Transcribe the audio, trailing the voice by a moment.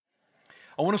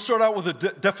I want to start out with a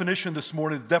definition this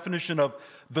morning, the definition of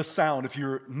the sound. If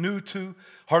you're new to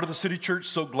Heart of the City Church,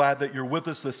 so glad that you're with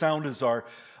us. The sound is our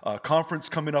conference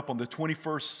coming up on the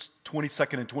 21st,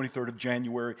 22nd, and 23rd of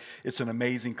January. It's an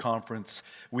amazing conference.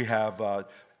 We have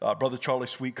Brother Charlie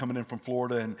Sweet coming in from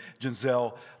Florida and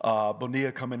Giselle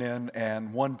Bonilla coming in,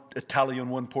 and one Italian,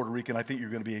 one Puerto Rican. I think you're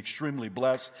going to be extremely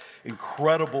blessed.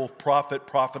 Incredible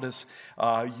prophetess.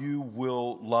 You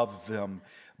will love them.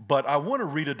 But I want to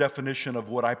read a definition of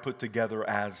what I put together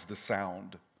as the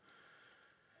sound.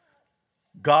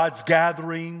 God's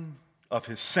gathering of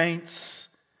his saints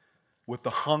with the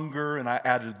hunger, and I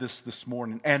added this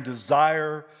morning, and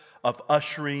desire of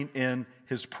ushering in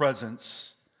his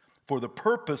presence for the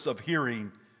purpose of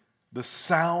hearing the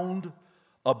sound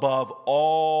above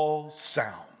all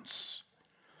sounds,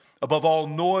 above all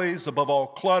noise, above all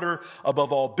clutter,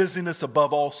 above all busyness,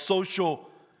 above all social,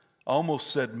 I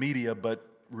almost said media, but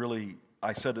really,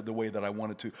 I said it the way that I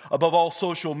wanted to. Above all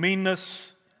social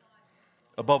meanness,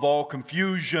 above all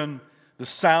confusion, the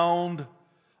sound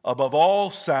above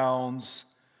all sounds,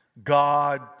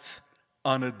 God's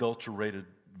unadulterated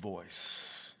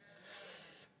voice.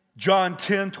 John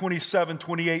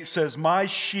 10:27-28 says, "My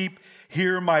sheep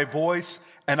hear my voice,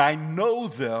 and I know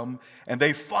them, and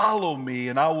they follow me,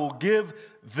 and I will give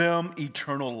them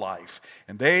eternal life.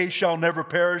 And they shall never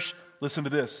perish." Listen to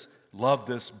this. Love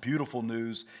this beautiful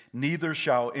news. "Neither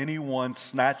shall anyone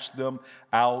snatch them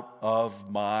out of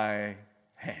my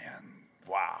hand."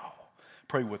 Wow.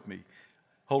 Pray with me.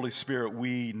 Holy Spirit,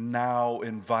 we now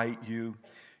invite you.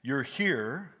 You're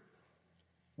here.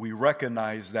 We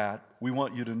recognize that. We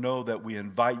want you to know that we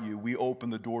invite you. We open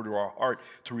the door to our heart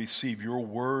to receive your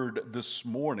word this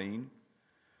morning.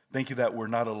 Thank you that we're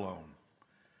not alone.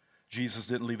 Jesus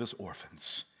didn't leave us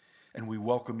orphans. And we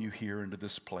welcome you here into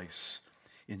this place.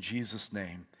 In Jesus'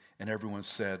 name. And everyone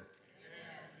said,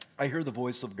 amen. I hear the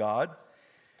voice of God.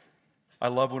 I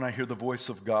love when I hear the voice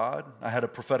of God. I had a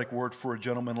prophetic word for a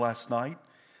gentleman last night.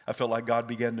 I felt like God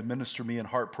began to minister me in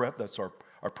heart prep. That's our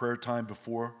prayer time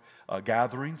before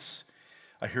gatherings.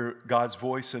 I hear God's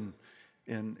voice in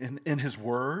his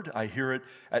word. I hear it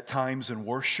at times in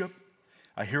worship.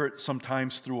 I hear it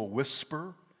sometimes through a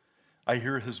whisper. I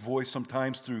hear his voice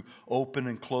sometimes through open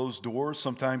and closed doors.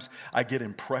 Sometimes I get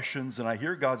impressions, and I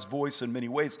hear God's voice in many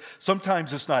ways.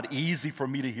 Sometimes it's not easy for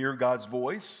me to hear God's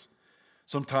voice.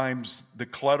 Sometimes the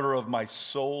clutter of my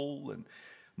soul and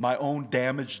my own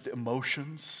damaged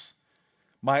emotions,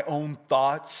 my own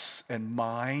thoughts and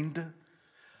mind,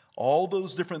 all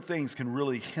those different things can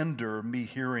really hinder me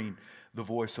hearing the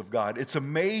voice of God. It's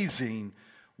amazing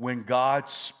when God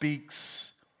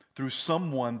speaks through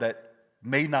someone that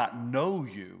may not know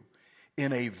you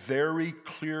in a very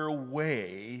clear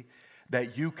way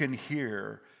that you can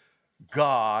hear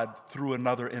God through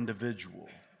another individual.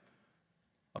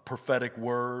 A prophetic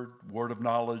word of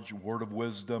knowledge, word of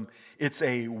wisdom. It's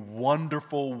a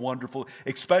wonderful, wonderful,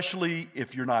 especially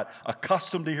if you're not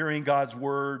accustomed to hearing God's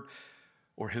word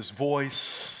or his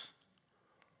voice,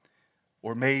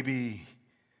 or maybe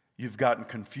you've gotten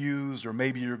confused, or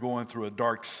maybe you're going through a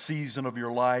dark season of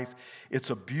your life. It's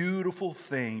a beautiful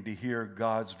thing to hear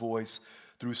God's voice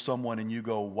through someone and you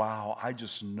go, wow, I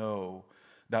just know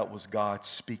that was God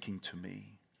speaking to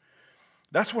me.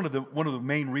 That's one of the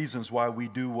main reasons why we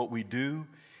do what we do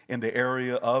in the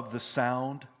area of the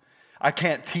sound. I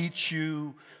can't teach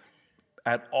you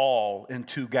at all in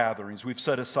two gatherings. We've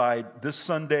set aside this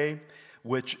Sunday,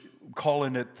 which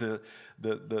calling it the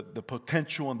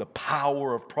potential and the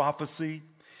power of prophecy.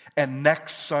 And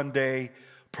next Sunday,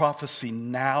 Prophecy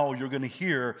Now. You're going to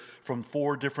hear from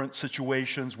 4 different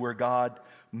situations where God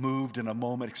moved in a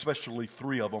moment, especially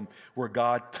 3 of them, where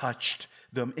God touched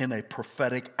them in a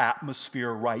prophetic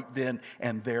atmosphere right then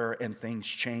and there, and things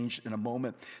changed in a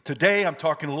moment. Today, I'm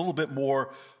talking a little bit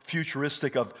more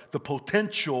futuristic of the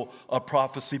potential of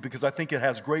prophecy, because I think it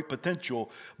has great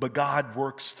potential, but God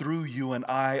works through you and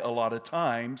I a lot of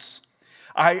times.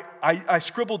 I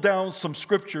scribbled down some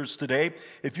scriptures today,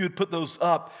 if you would put those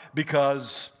up,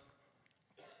 because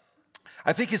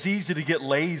I think it's easy to get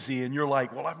lazy and you're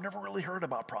like, well, I've never really heard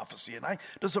about prophecy. And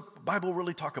does the Bible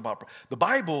really talk about the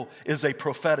Bible is a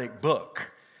prophetic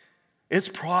book. It's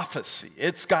prophecy.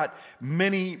 It's got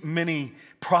many, many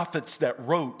prophets that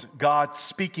wrote, God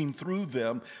speaking through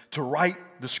them to write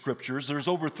the scriptures. There's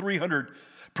over 300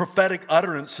 prophetic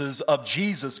utterances of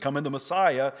Jesus coming, the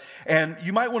Messiah. And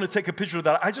you might want to take a picture of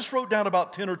that. I just wrote down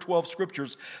about 10 or 12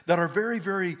 scriptures that are very,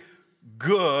 very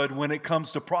good when it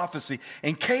comes to prophecy.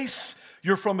 In case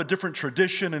you're from a different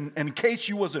tradition, and in case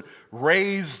you wasn't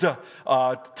raised to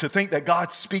think that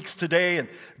God speaks today and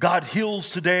God heals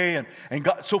today and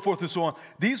God, so forth and so on,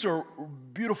 these are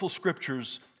beautiful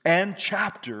scriptures and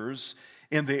chapters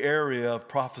in the area of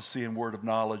prophecy and word of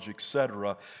knowledge,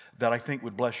 etc., that I think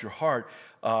would bless your heart.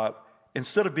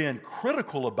 Instead of being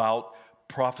critical about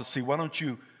prophecy, why don't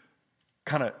you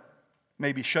kind of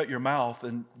maybe shut your mouth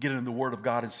and get in the Word of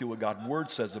God and see what God's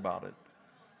Word says about it?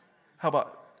 How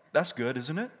about, that's good,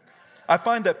 isn't it? I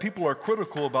find that people are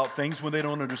critical about things when they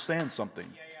don't understand something.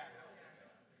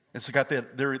 It's got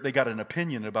they got an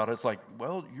opinion about it. It's like,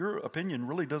 well, your opinion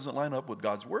really doesn't line up with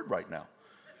God's Word right now.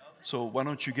 So why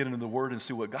don't you get into the Word and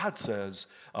see what God says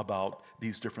about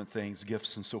these different things,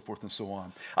 gifts and so forth and so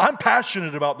on. I'm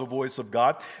passionate about the voice of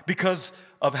God because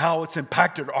of how it's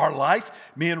impacted our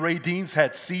life. Me and Ray Deans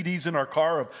had CDs in our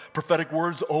car of prophetic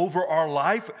words over our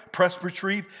life,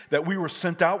 presbytery, that we were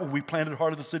sent out when we planted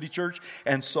Heart of the City Church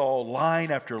and saw line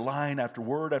after line after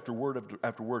word after word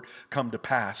after word come to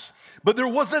pass. But there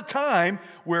was a time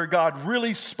where God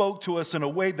really spoke to us in a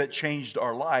way that changed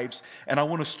our lives, and I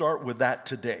want to start with that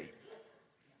today.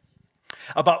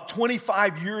 About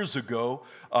 25 years ago,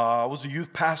 I was a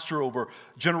youth pastor over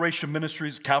Generation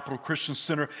Ministries, Capital Christian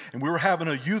Center, and we were having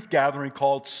a youth gathering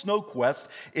called Snow Quest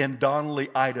in Donnelly,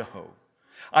 Idaho.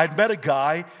 I'd met a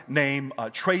guy named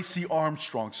Tracy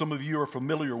Armstrong. Some of you are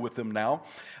familiar with him now.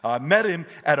 I met him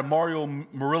at a Mario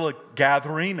Murillo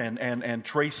gathering, and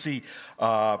Tracy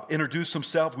introduced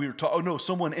himself.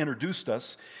 Someone introduced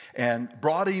us and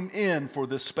brought him in for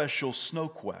this special Snow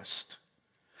Quest.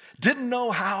 Didn't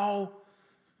know how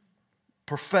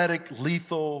prophetic,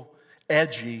 lethal,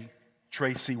 edgy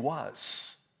Tracy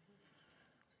was.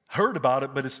 Heard about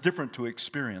it, but it's different to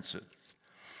experience it.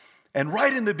 And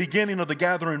right in the beginning of the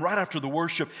gathering, right after the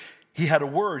worship, he had a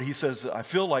word. He says, I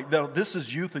feel like, this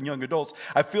is youth and young adults,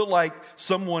 I feel like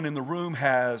someone in the room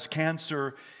has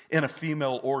cancer in a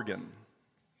female organ.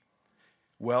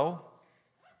 Well,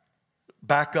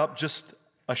 back up just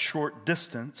a short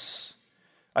distance.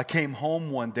 I came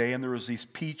home one day and there was these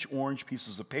peach orange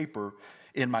pieces of paper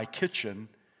in my kitchen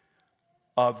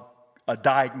of a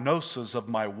diagnosis of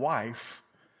my wife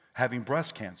having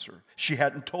breast cancer. She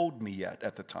hadn't told me yet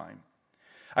at the time.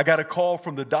 I got a call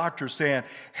from the doctor saying,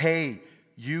 hey,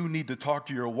 you need to talk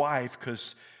to your wife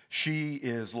because she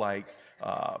is like,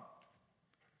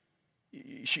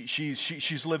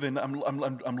 she's living,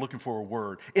 I'm looking for a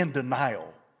word, in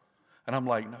denial. And I'm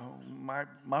like, no,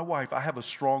 my wife, I have a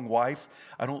strong wife.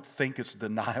 I don't think it's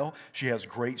denial. She has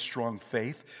great, strong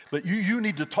faith. But you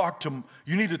need to talk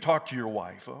to your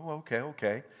wife. Oh,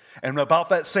 okay. And about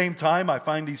that same time, I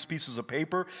find these pieces of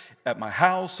paper at my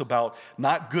house about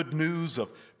not good news of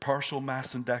partial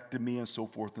mastectomy and so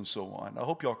forth and so on. I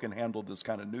hope y'all can handle this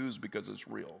kind of news because it's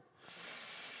real.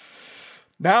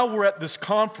 Now we're at this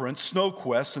conference, Snow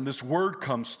Quest, and this word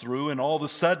comes through, and all of a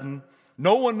sudden,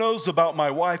 no one knows about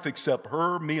my wife except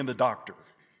her, me, and the doctor.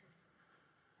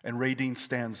 And Ray Dean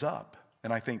stands up,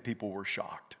 and I think people were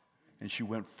shocked. And she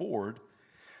went forward.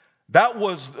 That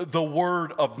was the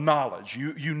word of knowledge.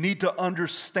 You need to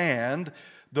understand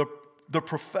the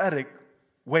prophetic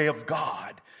way of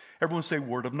God. Everyone say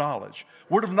word of knowledge.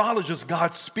 Word of knowledge is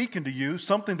God speaking to you,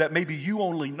 something that maybe you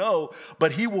only know,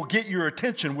 but he will get your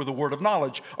attention with a word of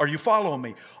knowledge. Are you following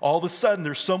me? All of a sudden,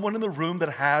 there's someone in the room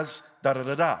that has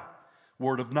da-da-da-da.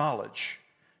 Word of knowledge.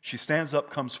 She stands up,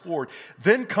 comes forward.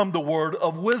 Then come the word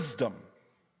of wisdom.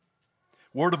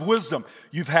 Word of wisdom.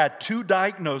 You've had 2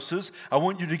 diagnoses. I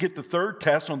want you to get the third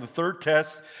test. On the third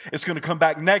test, it's going to come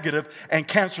back negative, and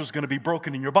cancer is going to be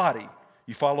broken in your body.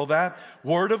 You follow that?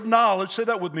 Word of knowledge. Say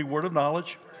that with me. Word of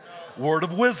knowledge. Word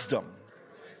of wisdom.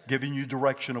 Giving you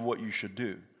direction of what you should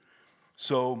do.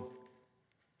 So,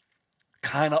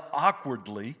 kind of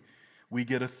awkwardly, we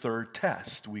get a third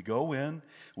test. We go in,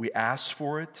 we ask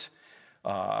for it.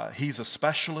 He's a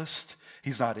specialist.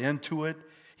 He's not into it.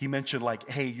 He mentioned like,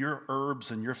 hey, your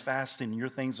herbs and your fasting and your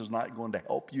things is not going to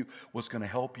help you. What's going to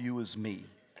help you is me.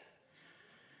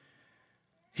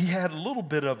 He had a little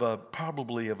bit of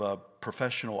probably of a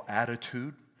professional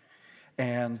attitude.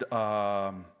 And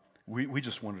we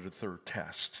just wanted a third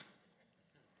test.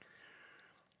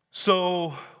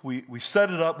 So we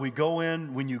set it up, we go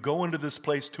in. When you go into this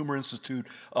place, Tumor Institute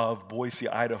of Boise,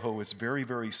 Idaho, it's very,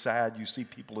 very sad. You see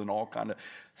people in all kind of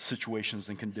situations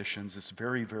and conditions. It's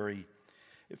very, very,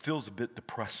 it feels a bit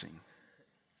depressing.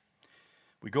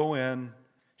 We go in,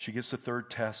 she gets the third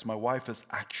test. My wife is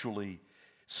actually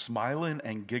smiling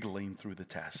and giggling through the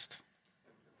test.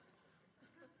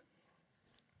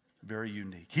 Very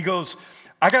unique. He goes,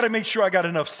 I got to make sure I got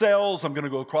enough cells. I'm going to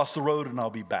go across the road and I'll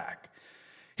be back.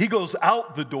 He goes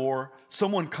out the door.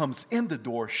 Someone comes in the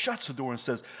door, shuts the door, and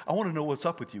says, I want to know what's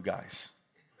up with you guys.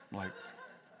 I'm like,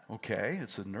 okay,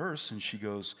 it's a nurse. And she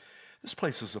goes, this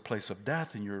place is a place of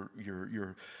death, and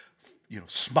you're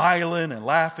smiling and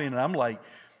laughing. And I'm like,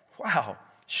 wow,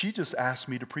 she just asked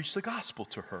me to preach the gospel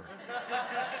to her.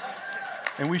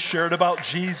 And we shared about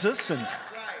Jesus, and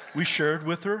we shared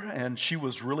with her, and she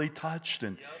was really touched.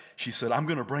 And she said, I'm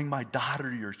going to bring my daughter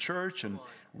to your church. And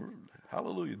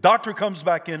hallelujah. Doctor comes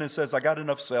back in and says, I got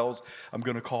enough cells. I'm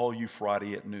going to call you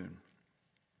Friday at noon.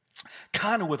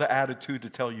 Kind of with an attitude to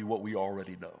tell you what we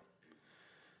already know.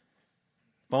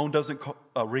 Phone doesn't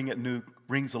ring at noon,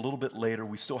 rings a little bit later.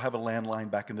 We still have a landline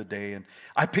back in the day. And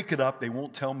I pick it up. They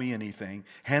won't tell me anything.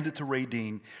 Hand it to Ray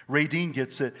Dean. Ray Dean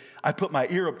gets it. I put my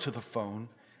ear up to the phone.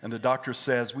 And the doctor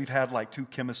says, we've had like 2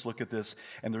 chemists look at this,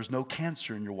 and there's no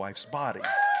cancer in your wife's body.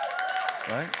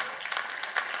 Right?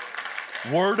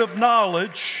 Word of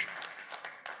knowledge,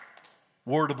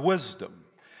 word of wisdom.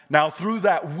 Now, through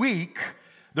that week,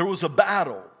 there was a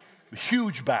battle, a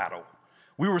huge battle.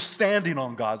 We were standing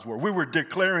on God's word. We were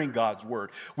declaring God's word.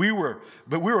 We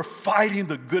were fighting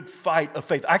the good fight of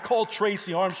faith. I called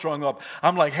Tracy Armstrong up.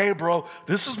 I'm like, hey, bro,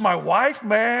 this is my wife,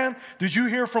 man. Did you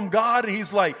hear from God? And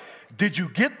he's like, did you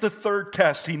get the 3rd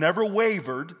test? He never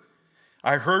wavered.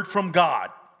 I heard from God.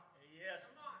 Yes.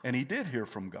 And he did hear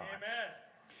from God. Amen.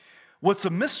 What's a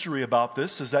mystery about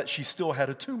this is that she still had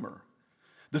a tumor.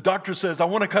 The doctor says, I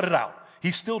want to cut it out.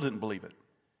 He still didn't believe it.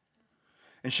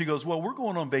 And she goes, well, we're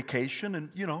going on vacation,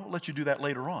 and, I'll let you do that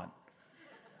later on.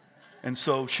 And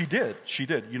so she did. She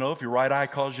did. If your right eye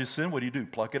causes you sin, what do?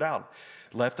 Pluck it out.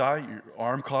 Left eye, your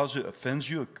arm offends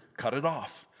you, cut it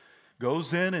off.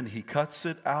 Goes in, and he cuts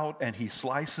it out, and he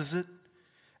slices it,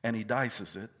 and he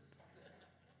dices it.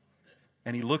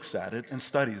 And he looks at it and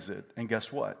studies it. And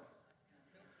guess what?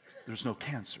 There's no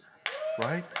cancer,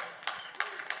 right?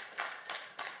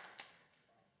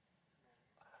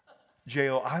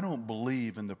 J.O., I don't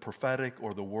believe in the prophetic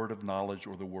or the word of knowledge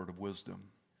or the word of wisdom.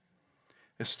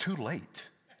 It's too late.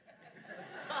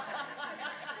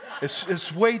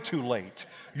 It's way too late.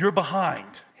 You're behind.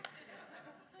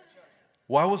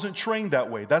 Well, I wasn't trained that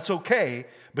way. That's okay,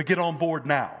 but get on board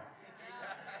now.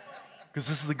 Because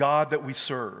this is the God that we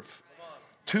serve.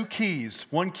 2 keys.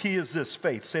 1 key is this,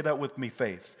 faith. Say that with me,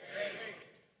 faith.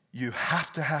 You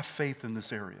have to have faith in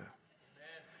this area.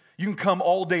 You can come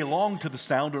all day long to the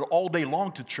sound and all day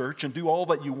long to church and do all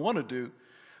that you want to do,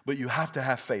 but you have to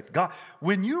have faith. God,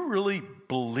 when you really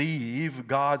believe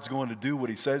God's going to do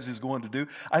what he says he's going to do,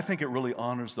 I think it really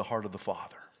honors the heart of the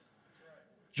Father.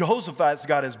 Jehoshaphat's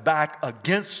got his back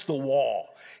against the wall.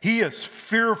 He is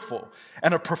fearful.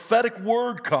 And a prophetic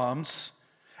word comes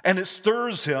and it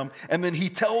stirs him, and then he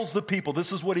tells the people,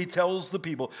 this is what he tells the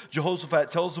people.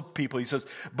 Jehoshaphat tells the people, he says,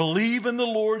 believe in the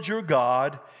Lord your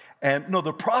God. And no,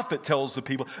 the prophet tells the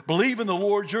people, believe in the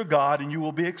Lord your God and you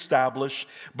will be established.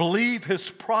 Believe his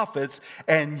prophets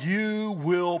and you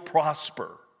will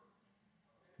prosper.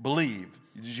 Believe.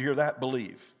 Did you hear that?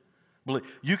 Believe.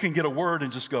 You can get a word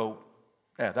and just go,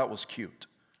 yeah, that was cute.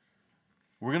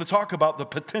 We're going to talk about the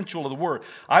potential of the word.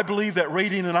 I believe that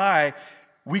Radine and I,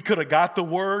 we could have got the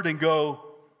word and go,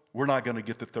 we're not going to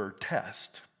get the 3rd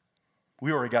test.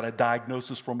 We already got a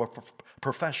diagnosis from a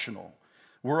professional.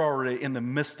 We're already in the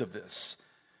midst of this.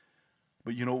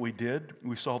 But you know what we did?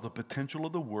 We saw the potential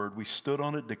of the word. We stood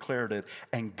on it, declared it,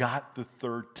 and got the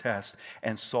 3rd test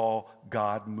and saw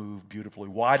God move beautifully.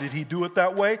 Why did he do it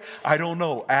that way? I don't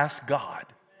know. Ask God.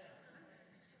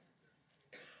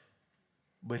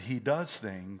 But he does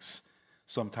things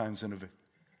sometimes in a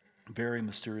very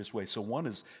mysterious way. So one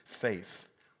is faith.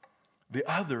 The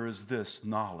other is this,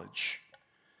 knowledge.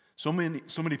 So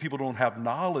many people don't have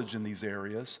knowledge in these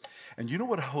areas. And you know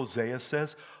what Hosea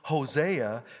says?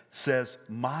 Hosea says,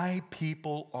 my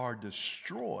people are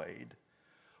destroyed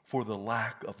for the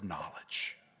lack of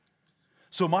knowledge.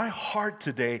 So my heart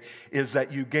today is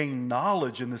that you gain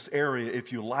knowledge in this area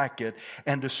if you lack it,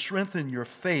 and to strengthen your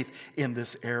faith in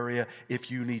this area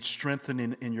if you need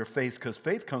strengthening in your faith, because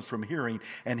faith comes from hearing,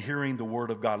 and hearing the word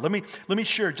of God. Let me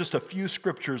share just a few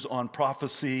scriptures on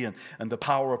prophecy and the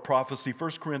power of prophecy.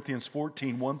 1 Corinthians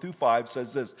 14, 1-5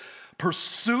 says this,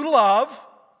 pursue love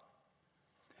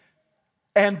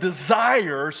and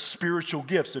desire spiritual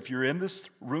gifts. If you're in this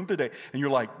room today and you're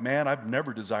like, man, I've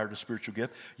never desired a spiritual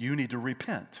gift, you need to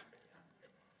repent.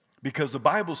 Because the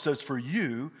Bible says for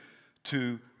you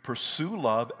to pursue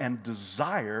love and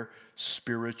desire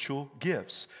spiritual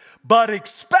gifts. But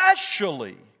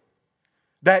especially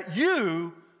that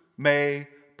you may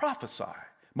prophesy.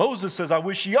 Moses says, I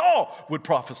wish ye all would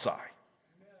prophesy.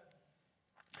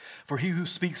 For he who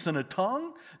speaks in a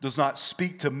tongue does not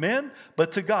speak to men,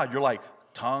 but to God. You're like,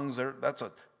 tongues, that's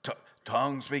a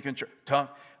tongue speaking, tongue.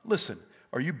 Listen,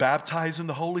 are you baptized in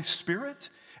the Holy Spirit?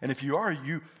 And if you are,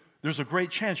 there's a great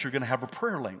chance you're going to have a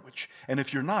prayer language. And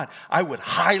if you're not, I would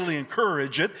highly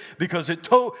encourage it, because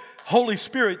Holy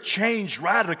Spirit changed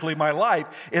radically my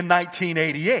life in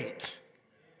 1988.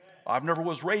 I never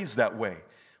was raised that way.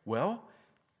 Well,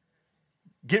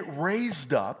 get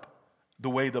raised up the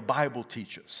way the Bible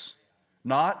teaches.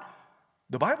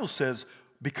 The Bible says,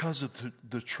 because of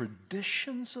the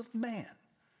traditions of man.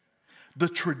 The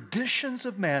traditions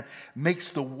of man makes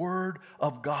the word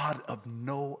of God of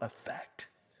no effect.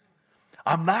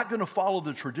 I'm not going to follow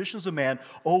the traditions of man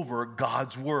over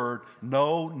God's word.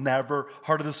 No, never.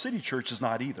 Heart of the City Church is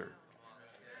not either.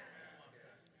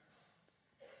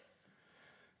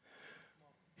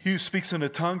 He who speaks in a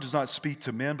tongue does not speak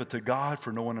to men, but to God,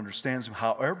 for no one understands him.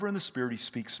 However, in the Spirit he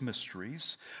speaks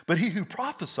mysteries. But he who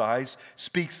prophesies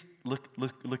speaks,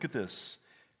 look at this,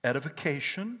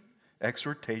 edification,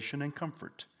 exhortation, and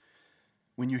comfort.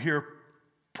 When you hear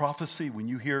prophecy, when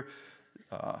you hear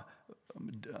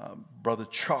Brother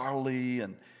Charlie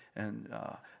and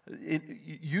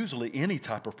usually any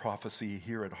type of prophecy you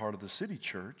hear at Heart of the City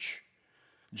Church,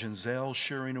 Giselle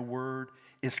sharing a word,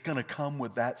 it's going to come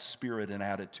with that spirit and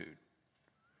attitude.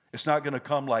 It's not going to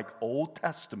come like Old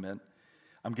Testament,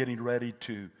 I'm getting ready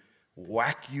to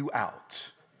whack you out.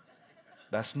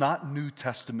 That's not New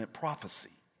Testament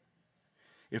prophecy.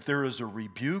 If there is a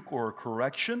rebuke or a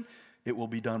correction, it will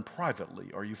be done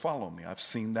privately. Are you following me? I've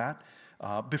seen that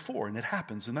before, and it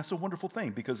happens, and that's a wonderful thing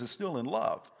because it's still in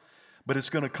love. But it's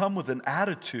going to come with an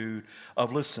attitude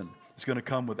of, listen, it's going to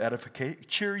come with edification,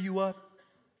 cheer you up,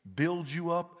 build you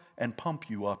up, and pump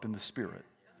you up in the Spirit.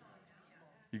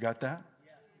 You got that?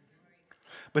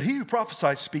 But he who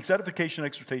prophesies speaks edification,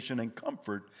 exhortation, and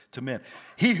comfort to men.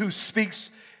 He who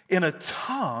speaks in a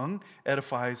tongue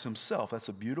edifies himself. That's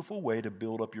a beautiful way to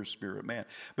build up your spirit, man.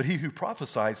 But he who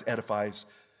prophesies edifies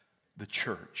the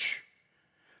church.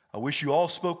 I wish you all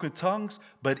spoke in tongues,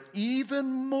 but even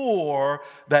more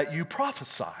that you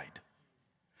prophesied.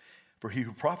 For he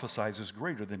who prophesies is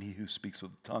greater than he who speaks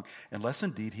with the tongue, unless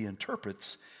indeed he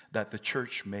interprets, that the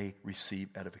church may receive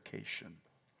edification.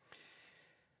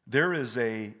 There is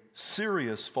a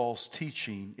serious false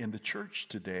teaching in the church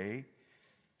today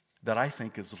that I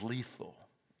think is lethal.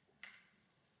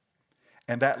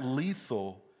 And that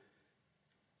lethal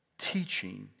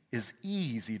teaching is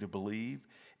easy to believe.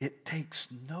 It takes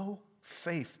no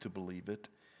faith to believe it.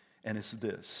 And it's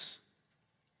this: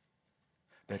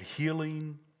 that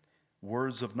healing,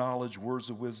 words of knowledge, words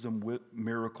of wisdom,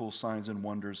 miracles, signs, and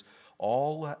wonders,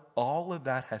 all of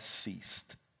that has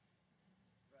ceased.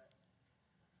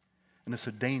 And it's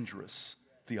a dangerous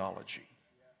theology.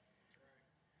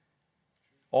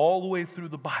 All the way through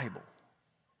the Bible,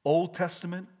 Old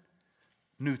Testament,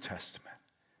 New Testament.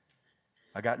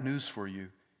 I got news for you.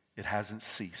 It hasn't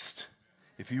ceased.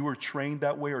 If you were trained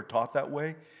that way or taught that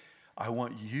way, I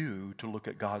want you to look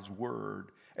at God's word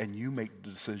and you make the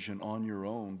decision on your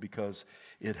own, because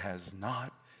it has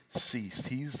not ceased.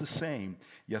 He's the same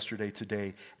yesterday,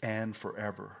 today, and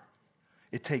forever.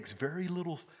 It takes very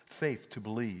little faith to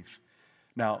believe.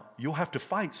 Now, you'll have to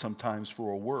fight sometimes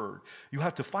for a word. You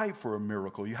have to fight for a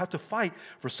miracle. You have to fight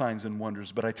for signs and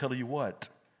wonders. But I tell you what,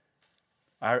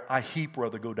 I heap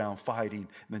rather go down fighting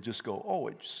than just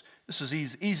go, this is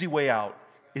easy way out.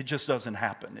 It just doesn't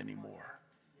happen anymore.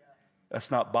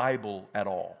 That's not Bible at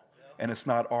all. And it's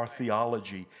not our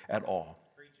theology at all.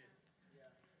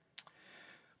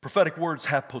 Prophetic words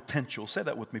have potential. Say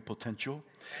that with me, potential.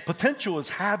 Potential is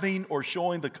having or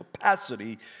showing the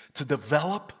capacity to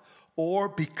develop or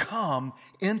become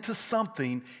into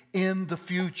something in the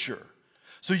future.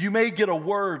 So you may get a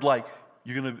word like,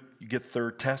 you get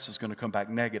third test, it's going to come back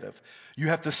negative. You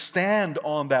have to stand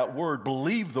on that word,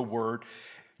 believe the word.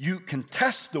 You can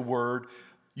test the word.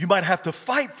 You might have to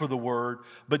fight for the word,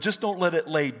 but just don't let it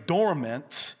lay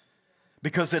dormant,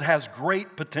 because it has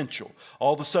great potential.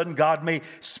 All of a sudden, God may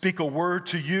speak a word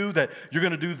to you that you're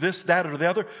going to do this, that, or the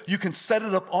other. You can set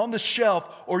it up on the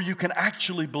shelf, or you can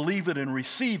actually believe it and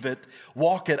receive it,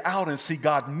 walk it out, and see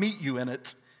God meet you in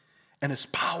it. And it's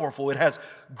powerful. It has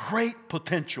great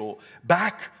potential.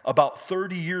 Back about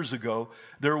 30 years ago,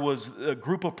 there was a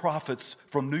group of prophets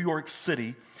from New York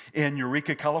City in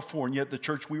Eureka, California, at the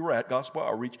church we were at, Gospel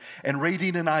Outreach, and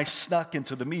Radine and I snuck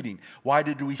into the meeting. Why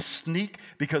did we sneak?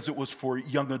 Because it was for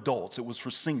young adults. It was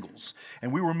for singles.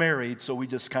 And we were married, so we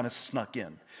just kind of snuck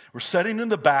in. We're sitting in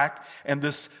the back, and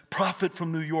this prophet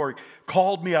from New York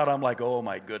called me out. I'm like, oh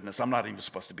my goodness, I'm not even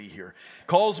supposed to be here.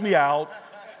 Calls me out,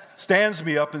 stands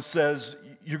me up and says,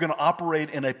 you're going to operate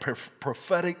in a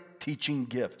prophetic teaching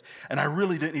gift. And I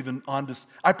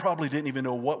probably didn't even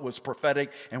know what was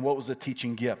prophetic and what was a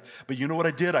teaching gift. But you know what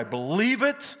I did? I believe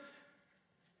it.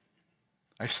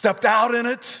 I stepped out in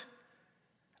it.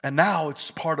 And now it's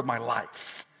part of my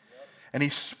life. And he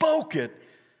spoke it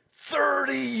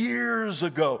 30 years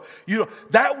ago. You know,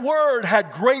 that word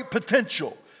had great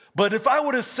potential. But if I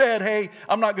would have said, hey,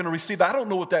 I'm not going to receive that, I don't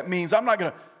know what that means, I'm not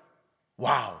going to,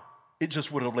 wow, it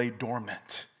just would have laid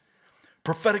dormant.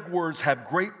 Prophetic words have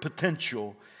great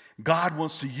potential. God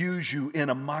wants to use you in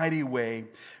a mighty way.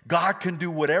 God can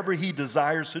do whatever he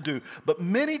desires to do. But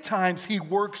many times he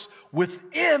works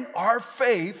within our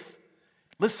faith,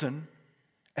 listen,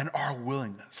 and our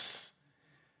willingness.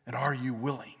 And are you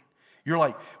willing? You're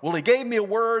like, well, he gave me a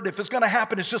word. If it's going to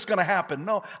happen, it's just going to happen.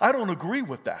 No, I don't agree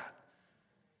with that.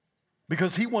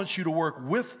 Because he wants you to work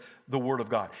with the word of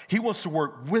God. He wants to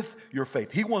work with your faith.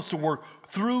 He wants to work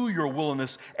through your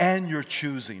willingness and your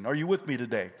choosing. Are you with me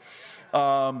today?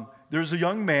 There's a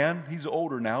young man. He's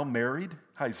older now, married.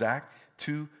 Hi, Zach.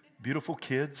 2 beautiful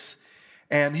kids.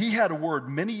 And he had a word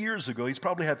many years ago. He's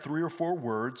probably had 3 or 4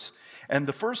 words. And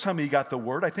the first time he got the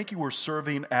word, I think you were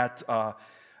serving at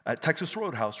Texas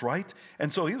Roadhouse, right?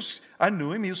 And so I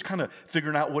knew him. He was kind of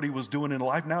figuring out what he was doing in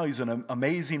life. Now he's an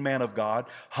amazing man of God,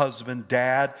 husband,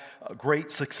 dad,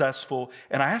 great, successful.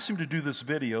 And I asked him to do this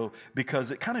video because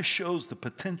it kind of shows the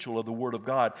potential of the Word of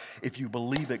God. If you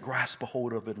believe it, grasp a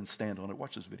hold of it and stand on it.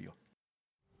 Watch this video.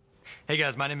 Hey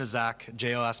guys, my name is Zach.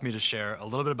 J.O. asked me to share a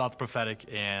little bit about the prophetic,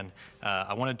 and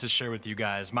I wanted to share with you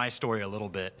guys my story a little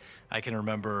bit. I can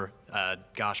remember,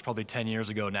 probably 10 years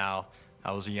ago now,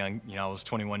 I was I was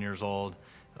 21 years old,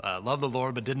 loved the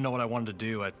Lord, but didn't know what I wanted to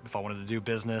do, if I wanted to do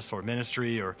business or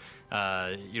ministry or,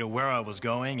 where I was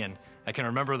going. And I can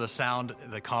remember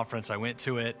the conference, I went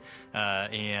to it,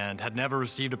 and had never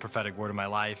received a prophetic word in my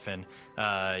life. And,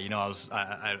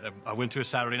 I went to a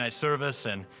Saturday night service,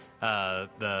 and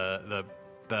the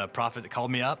prophet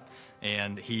called me up,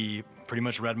 and he pretty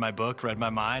much read my book, read my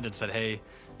mind, and said, hey,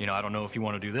 I don't know if you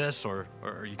want to do this or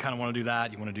you kind of want to do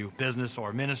that. You want to do business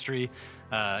or ministry,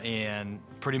 and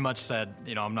pretty much said,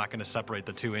 I'm not going to separate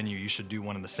the two in you. You should do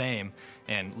one and the same,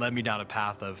 and led me down a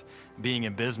path of being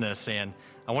in business. And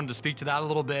I wanted to speak to that a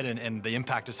little bit and the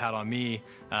impact it's had on me.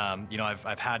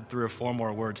 I've had 3 or 4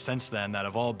 more words since then that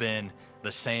have all been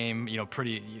the same,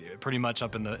 pretty much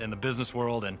up in the business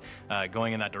world and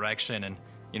going in that direction. And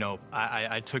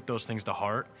I took those things to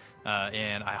heart,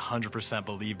 and I 100%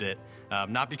 believed it.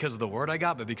 Not because of the word I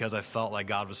got, but because I felt like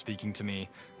God was speaking to me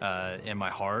in my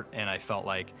heart, and I felt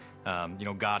like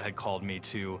God had called me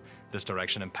to this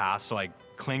direction and path. So I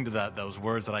cling to those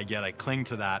words that I get. I cling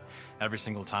to that every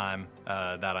single time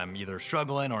that I'm either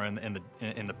struggling or in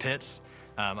the pits.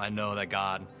 I know that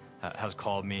God has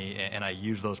called me, and I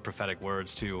use those prophetic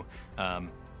words to.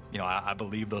 I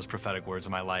believe those prophetic words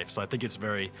in my life. So I think it's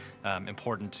very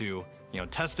important to,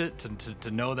 test it,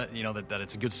 to know that, that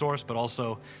it's a good source, but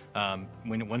also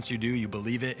once you do, you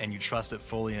believe it and you trust it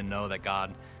fully and know that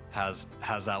God has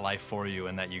that life for you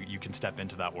and that you can step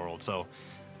into that world. So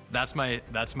that's my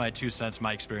 2 cents,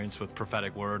 my experience with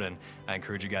prophetic word, and I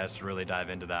encourage you guys to really dive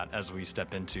into that as we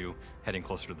step into heading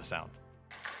closer to the sound.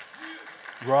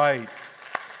 Right.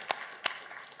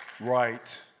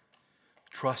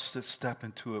 Trust it, step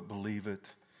into it, believe it.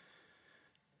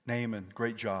 Naaman,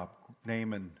 great job.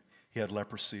 Naaman, he had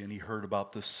leprosy, and he heard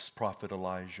about this prophet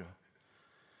Elijah.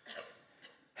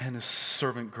 And his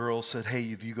servant girl said, hey,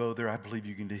 if you go there, I believe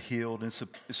you can be healed.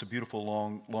 And it's a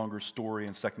beautiful, longer story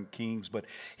in 2 Kings. But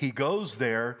he goes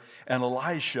there, and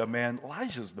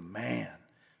Elijah's the man.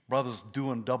 Brother's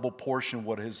doing double portion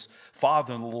what his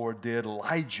father-in-law did,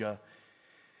 Elijah.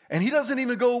 And he doesn't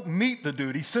even go meet the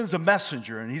dude. He sends a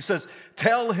messenger, and he says,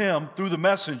 tell him through the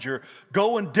messenger,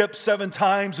 go and dip 7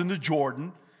 times in the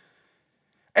Jordan.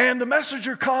 And the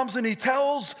messenger comes, and he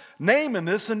tells Naaman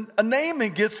this, and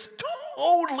Naaman gets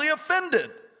totally offended.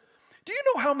 Do you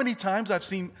know how many times I've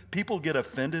seen people get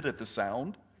offended at the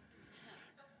sound?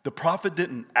 The prophet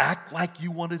didn't act like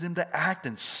you wanted him to act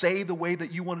and say the way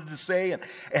that you wanted to say.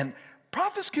 And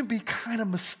prophets can be kind of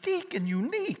mystique and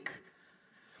unique.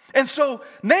 And so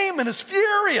Naaman is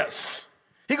furious.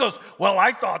 He goes, well,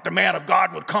 I thought the man of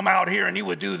God would come out here and he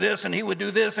would do this and he would do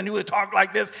this and he would talk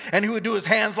like this and he would do his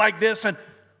hands like this and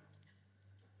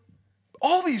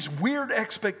all these weird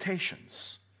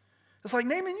expectations. It's like,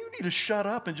 Naaman, you need to shut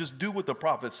up and just do what the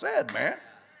prophet said, man.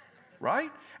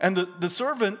 Right? And the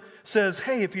servant says,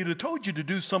 hey, if he'd have told you to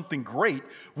do something great,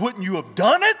 wouldn't you have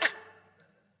done it?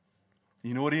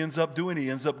 You know what he ends up doing? He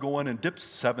ends up going and dips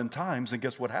 7 times, and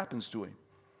guess what happens to him?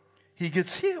 He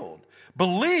gets healed.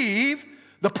 Believe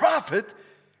the prophet,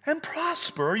 and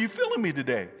prosper. Are you feeling me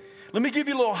today? Let me give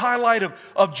you a little highlight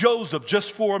of Joseph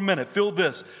just for a minute. Feel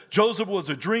this. Joseph was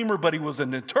a dreamer, but he was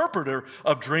an interpreter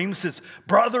of dreams. His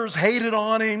brothers hated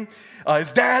on him.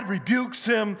 His dad rebukes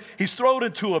him. He's thrown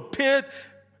into a pit,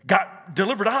 got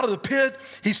delivered out of the pit.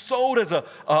 He's sold as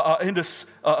into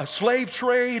a slave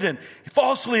trade and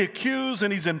falsely accused,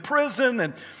 and he's in prison,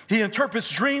 and he interprets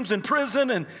dreams in prison,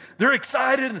 and they're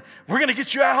excited, and we're going to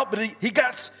get you out, but he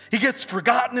gets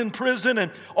forgotten in prison,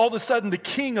 and all of a sudden the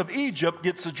king of Egypt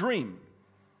gets a dream.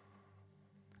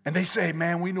 And they say,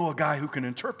 man, we know a guy who can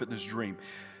interpret this dream.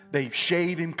 They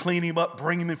shave him, clean him up,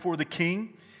 bring him before the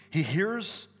king. He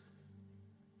hears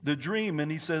the dream,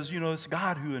 and he says, it's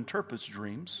God who interprets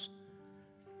dreams.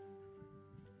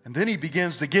 And then he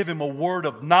begins to give him a word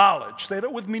of knowledge. Say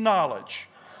that with me, knowledge.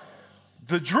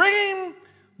 The dream,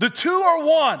 the two are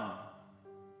one.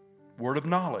 Word of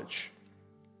knowledge.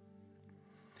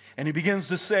 And he begins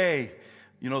to say,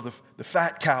 the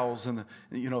fat cows and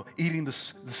eating the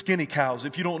skinny cows.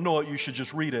 If you don't know it, you should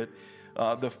just read it.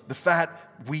 The fat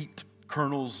wheat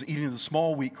kernels eating the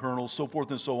small wheat kernels, so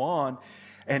forth and so on.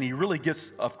 And he really gets,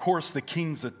 of course, the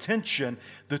king's attention.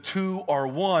 The two are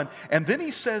one. And then he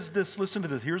says this, listen to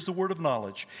this. Here's the word of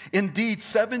knowledge. Indeed,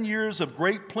 7 years of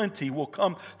great plenty will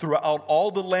come throughout all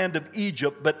the land of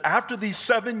Egypt. But after these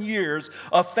 7 years,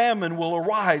 a famine will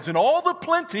arise. And all the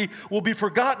plenty will be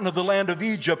forgotten of the land of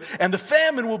Egypt. And the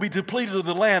famine will be depleted of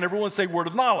the land. Everyone say word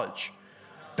of knowledge.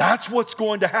 That's what's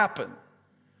going to happen.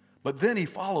 But then he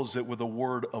follows it with a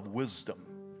word of wisdom.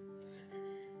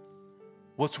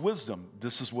 What's wisdom?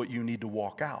 This is what you need to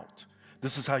walk out.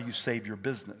 This is how you save your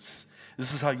business.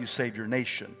 This is how you save your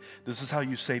nation. This is how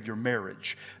you save your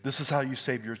marriage. This is how you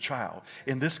save your child.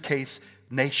 In this case,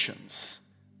 nations.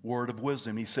 Word of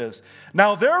wisdom. He says,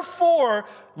 now therefore,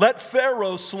 let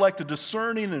Pharaoh select a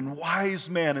discerning and wise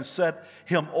man and set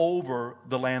him over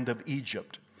the land of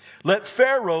Egypt. Let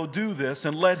Pharaoh do this,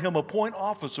 and let him appoint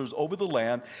officers over the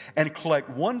land and collect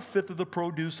 1/5 of the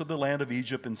produce of the land of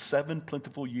Egypt in 7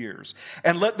 plentiful years.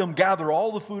 And let them gather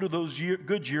all the food of those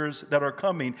good years that are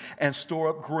coming and store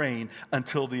up grain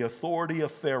until the authority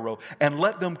of Pharaoh. And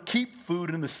let them keep food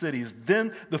in the cities.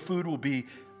 Then the food will be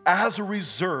as a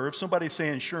reserve. Somebody say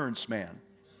insurance man.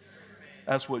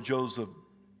 That's what Joseph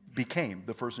became,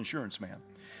 the first insurance man.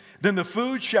 Then the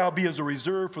food shall be as a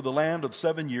reserve for the land of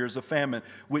 7 years of famine,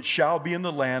 which shall be in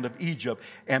the land of Egypt,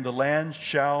 and the land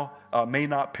may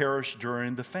not perish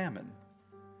during the famine.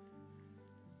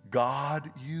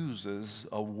 God uses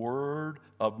a word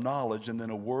of knowledge and then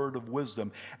a word of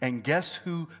wisdom. And guess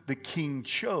who the king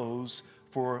chose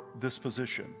for this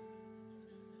position?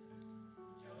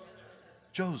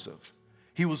 Joseph.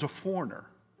 He was a foreigner.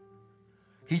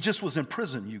 He just was in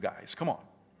prison, you guys. Come on.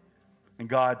 And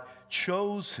God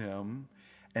chose him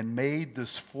and made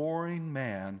this foreign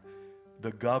man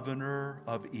the governor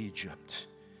of Egypt.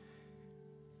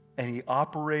 And he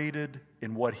operated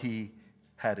in what he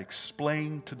had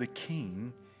explained to the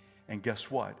king. And guess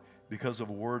what? Because of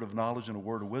a word of knowledge and a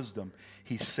word of wisdom,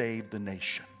 he saved the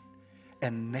nation.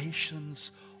 And nations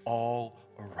all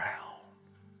around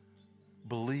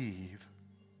believe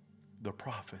the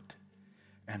prophet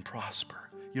and prosper.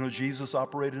 Jesus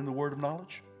operated in the word of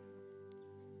knowledge.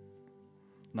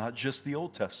 Not just the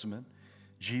Old Testament,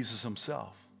 Jesus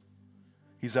himself.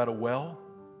 He's at a well,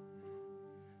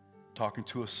 talking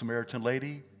to a Samaritan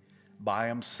lady by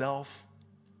himself.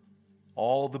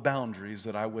 All the boundaries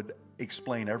that I would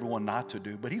explain everyone not to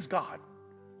do, but he's God.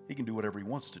 He can do whatever he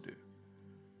wants to do.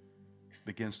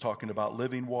 Begins talking about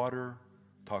living water,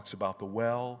 talks about the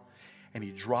well, and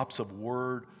he drops a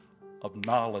word of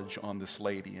knowledge on this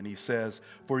lady. And he says,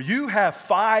 for you have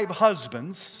 5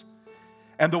 husbands,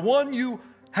 and the one you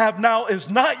have now is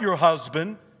not your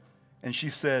husband. And she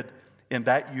said, in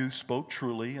that you spoke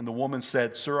truly. And the woman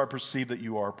said, sir, I perceive that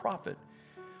you are a prophet.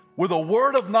 With a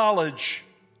word of knowledge,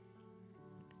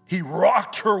 he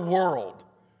rocked her world.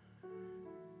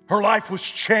 Her life was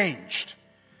changed.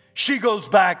 She goes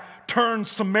back, turns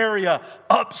Samaria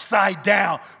upside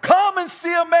down. Come and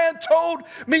see, a man told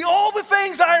me all the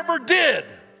things I ever did.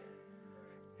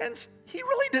 And he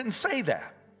really didn't say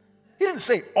that. He didn't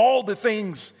say all the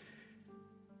things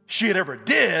she had ever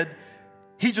did.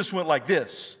 He just went like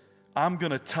this. I'm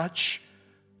going to touch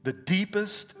the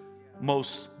deepest,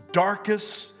 most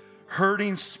darkest,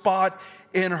 hurting spot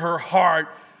in her heart.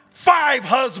 5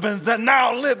 husbands that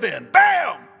now live in.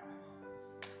 Bam!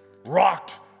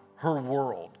 Rocked her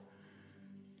world.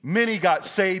 Many got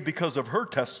saved because of her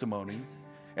testimony.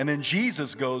 And then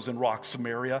Jesus goes and rocks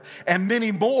Samaria. And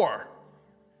many more,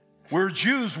 where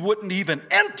Jews wouldn't even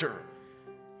enter.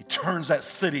 He turns that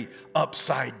city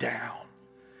upside down.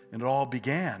 And it all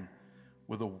began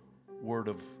with a word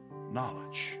of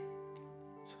knowledge.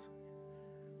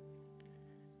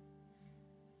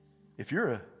 If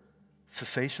you're a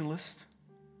cessationalist,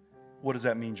 what does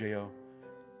that mean, J.O.?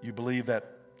 You believe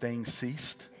that things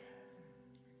ceased?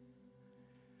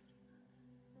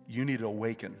 You need to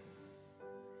awaken.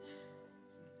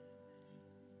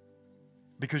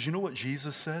 Because you know what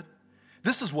Jesus said?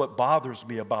 This is what bothers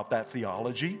me about that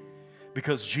theology.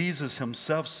 Because Jesus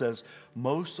himself says,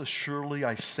 most assuredly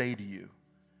I say to you,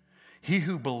 he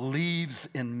who believes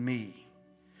in me,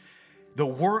 the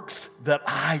works that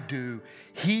I do,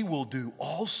 he will do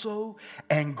also,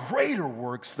 and greater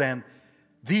works than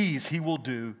these he will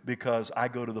do, because I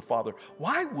go to the Father.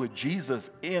 Why would Jesus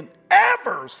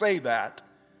ever say that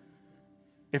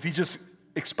if he just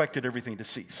expected everything to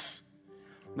cease?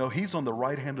 No, he's on the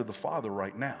right hand of the Father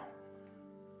right now.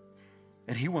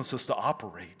 And he wants us to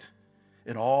operate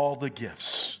in all the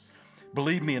gifts.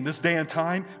 Believe me, in this day and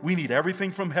time, we need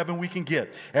everything from heaven we can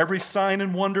get. Every sign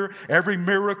and wonder, every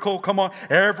miracle, come on,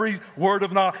 every word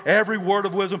of knowledge, every word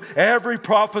of wisdom, every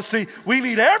prophecy. We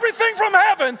need everything from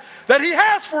heaven that he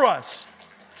has for us.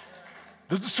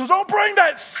 So don't bring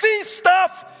that sea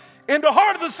stuff into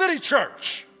Heart of the City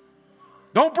Church.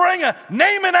 Don't bring a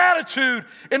name and attitude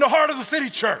in the Heart of the City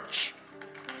Church.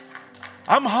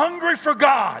 I'm hungry for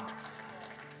God.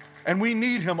 And we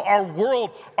need him. Our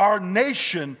world, our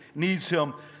nation needs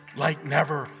him like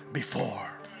never before.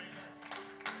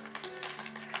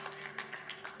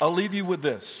 I'll leave you with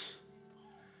this.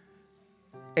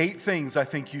 8 things I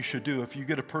think you should do. If you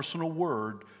get a personal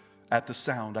word at the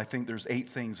sound, I think there's 8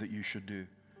 things that you should do.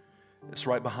 It's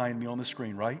right behind me on the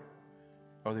screen, right?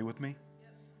 Are they with me?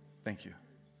 Thank you.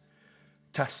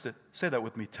 Test it. Say that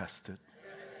with me, test it.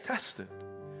 Test it.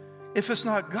 If it's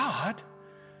not God,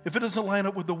 if it doesn't line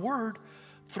up with the word,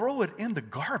 throw it in the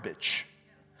garbage.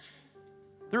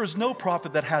 There is no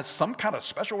prophet that has some kind of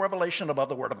special revelation about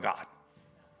the word of God.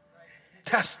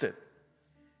 Test it.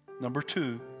 Number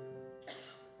 2,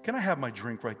 can I have my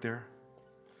drink right there?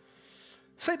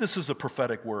 Say this is a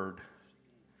prophetic word.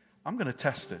 I'm going to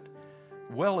test it.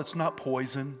 Well, it's not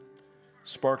poison,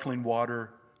 sparkling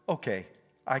water. Okay,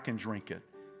 I can drink it.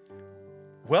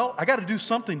 Well, I got to do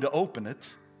something to open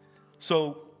it.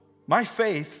 So my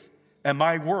faith and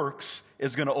my works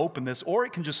is going to open this, or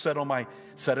it can just set in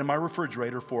my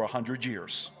refrigerator for 100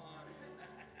 years.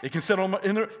 It can sit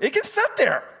it can sit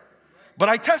there. But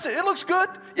I test it. It looks good.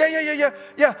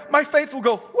 Yeah. My faith will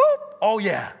go, whoop. Oh,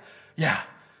 yeah.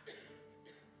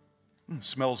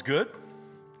 Smells good.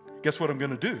 Guess what I'm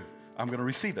going to do? I'm going to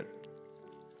receive it.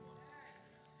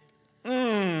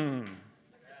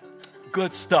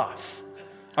 Good stuff.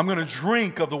 I'm going to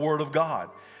drink of the word of God.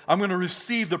 I'm going to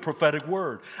receive the prophetic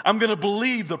word. I'm going to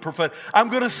believe the prophetic. I'm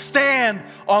going to stand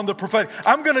on the prophetic.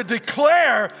 I'm going to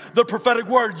declare the prophetic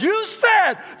word. You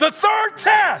said the third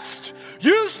test.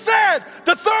 You said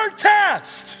the third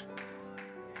test.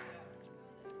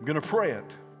 I'm going to pray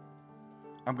it.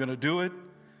 I'm going to do it,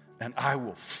 and I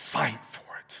will fight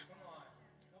for it.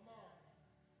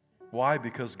 Why?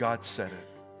 Because God said it.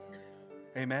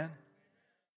 Amen.